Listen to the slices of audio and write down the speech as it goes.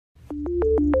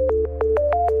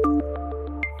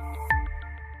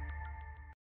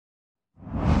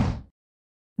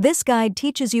This guide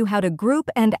teaches you how to group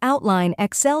and outline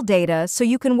Excel data so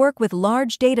you can work with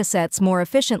large datasets more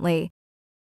efficiently.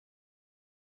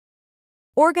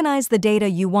 Organize the data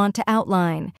you want to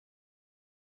outline.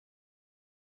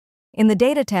 In the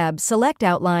Data tab, select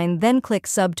Outline, then click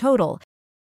Subtotal.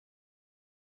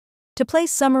 To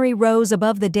place summary rows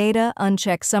above the data,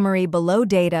 uncheck Summary below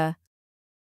Data.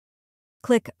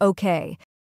 Click OK.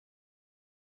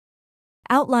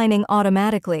 Outlining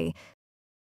automatically.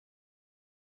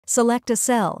 Select a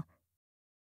cell.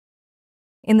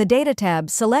 In the Data tab,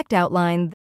 select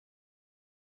Outline.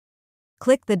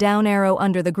 Click the down arrow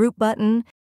under the Group button.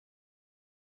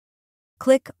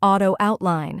 Click Auto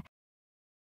Outline.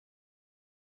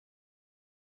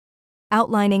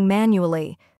 Outlining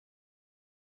manually.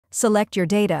 Select your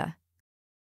data.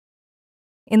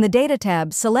 In the Data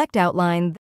tab, select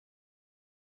Outline.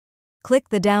 Click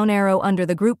the down arrow under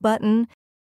the Group button.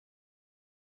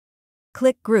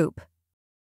 Click Group.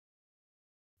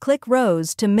 Click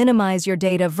Rows to minimize your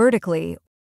data vertically,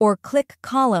 or click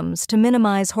Columns to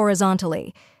minimize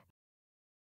horizontally.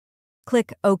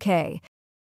 Click OK.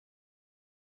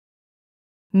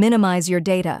 Minimize your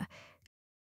data.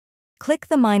 Click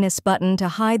the minus button to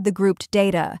hide the grouped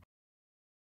data.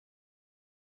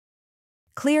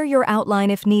 Clear your outline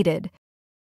if needed.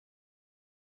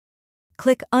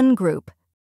 Click Ungroup.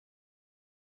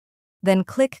 Then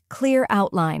click Clear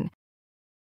Outline.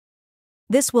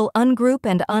 This will ungroup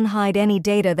and unhide any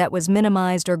data that was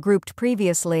minimized or grouped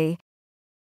previously.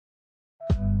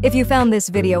 If you found this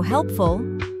video helpful,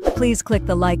 please click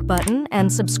the like button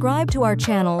and subscribe to our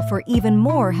channel for even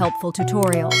more helpful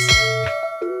tutorials.